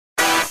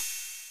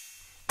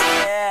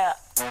Yeah.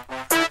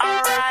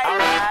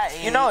 Alright.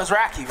 You know it's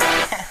Rocky,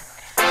 right?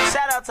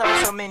 Shout out to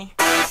O.S.M. many.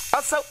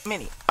 O.S.M.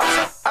 many.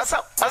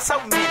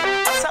 O.S.M. many.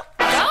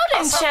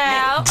 Golden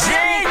Child.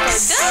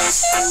 Jinx.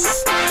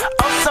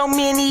 O.S.M.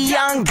 many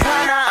young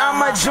gunner.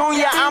 I'm a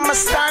junior, I'm a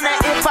stunner.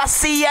 If I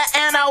see ya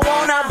and I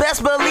wanna,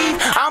 best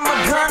believe I'm a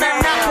gunner.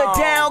 Knock her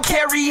down,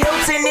 carry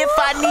Hilton. If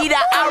I need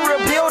her, I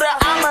rebuild her.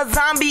 I'm a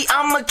zombie,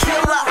 I'm a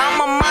killer,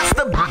 I'm a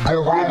monster.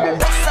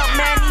 What's up,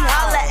 Manny?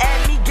 Holla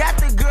at me.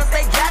 Got the girls,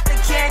 they got the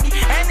candy.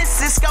 And the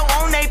Cisco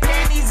on they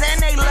panties and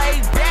they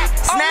lay back.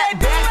 Snap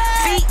back,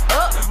 feet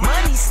up,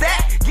 money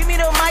stack. Give me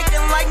the mic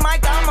and like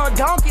Mike, I'ma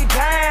dunk it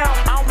down.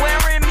 I'm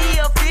wearing me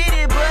a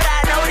fitted, but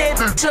I know that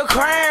bitch a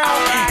crown.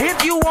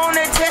 If you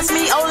wanna test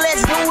me, oh,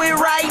 let's do it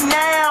right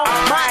now.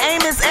 My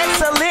aim is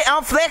excellent,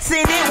 I'm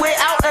flexing it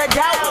without a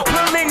doubt.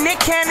 Pulling Nick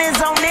cannons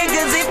on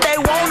niggas if they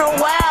wanna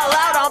wild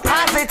out. I'm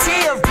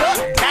positive, duck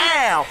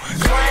down.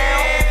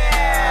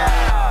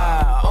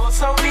 Yeah, oh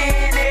so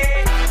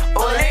many,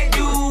 oh they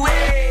do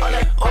it,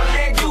 oh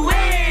they do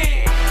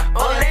it,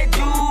 oh they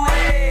do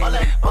it,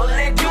 oh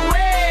they do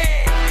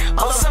it,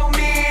 oh so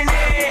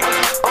many,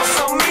 oh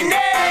so many,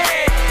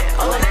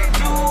 oh they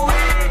do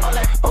it,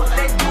 oh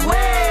they do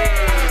it,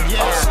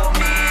 oh so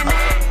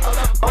many,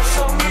 oh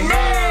so many.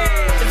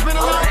 It's been a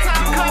long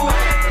time coming,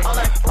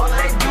 oh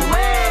they do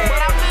it, but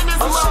I've been this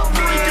long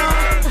pretty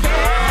good.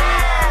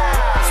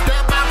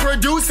 Step by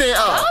producing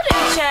up.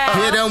 Golden Child.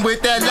 Hit them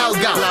with that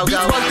logo.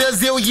 Beats worth a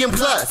zillion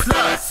plus.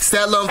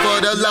 Sell them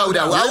for the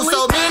lodo. Oh,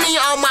 so many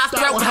on my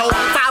throat hole.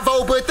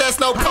 5-0, but that's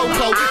no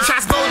popo.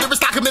 Shots go to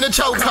stock them in a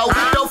chokehold.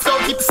 Dope so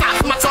keep the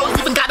socks on my toes.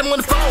 Even got them on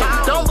the phone.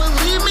 Don't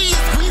believe me,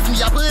 it squeeze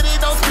me. I put it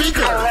on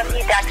speaker.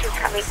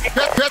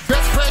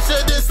 Best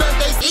pressure than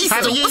Sunday's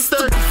Easter.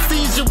 Easter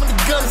seizure when the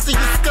gun see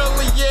your skull.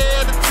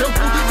 Yeah, the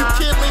temple. You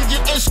killing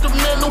your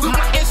instrumental.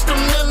 My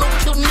instrumental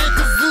kill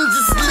niggas and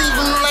just leave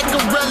them like a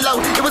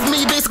rello. It was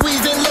me, big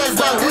squeezing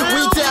Lesbo.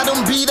 We tell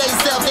them be they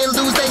self and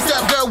lose they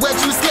self. Girl, what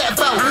you scared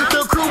for?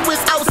 The crew is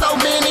oh so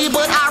many,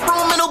 but our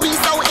room it'll be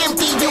so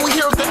empty. You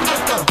hear the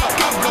echo.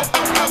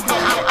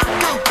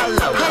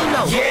 Hello.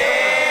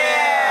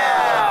 Yeah,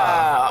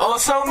 oh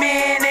so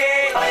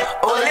many,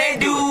 oh they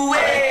do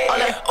it,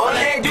 oh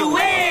they do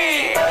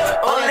it,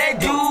 oh they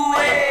do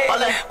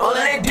it, oh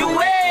they do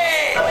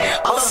it,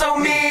 oh so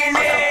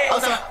many,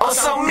 oh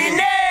so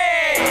many,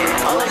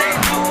 oh they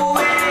do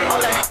it,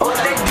 oh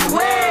they do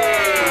it,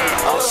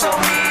 oh so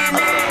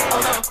many,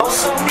 oh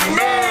so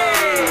many,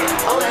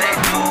 oh they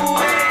do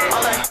it,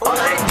 oh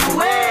they do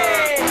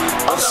it,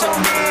 oh so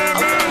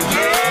many,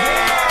 yeah.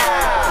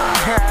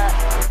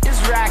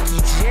 It's Rocky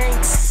Jinx.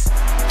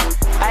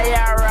 How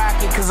y'all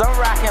rockin'? Cause I'm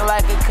rockin'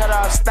 like a cut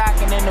off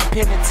stocking in the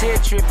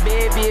penitentiary.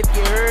 Baby, if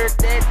you heard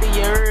that, then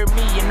you heard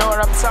me. You know what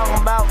I'm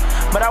talking about.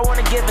 But I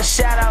wanna give a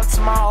shout out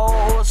to my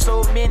whole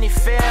so many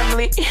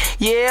family.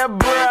 Yeah,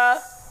 bruh.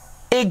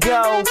 It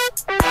go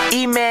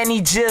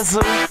E-Manny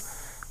Jizzle,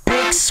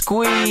 Big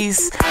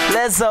Squeeze,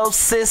 Lezo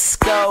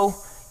Cisco.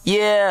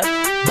 Yeah,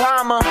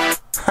 Bomber.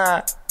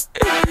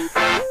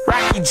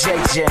 Rocky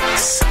J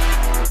Jinx,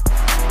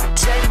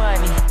 J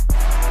Money.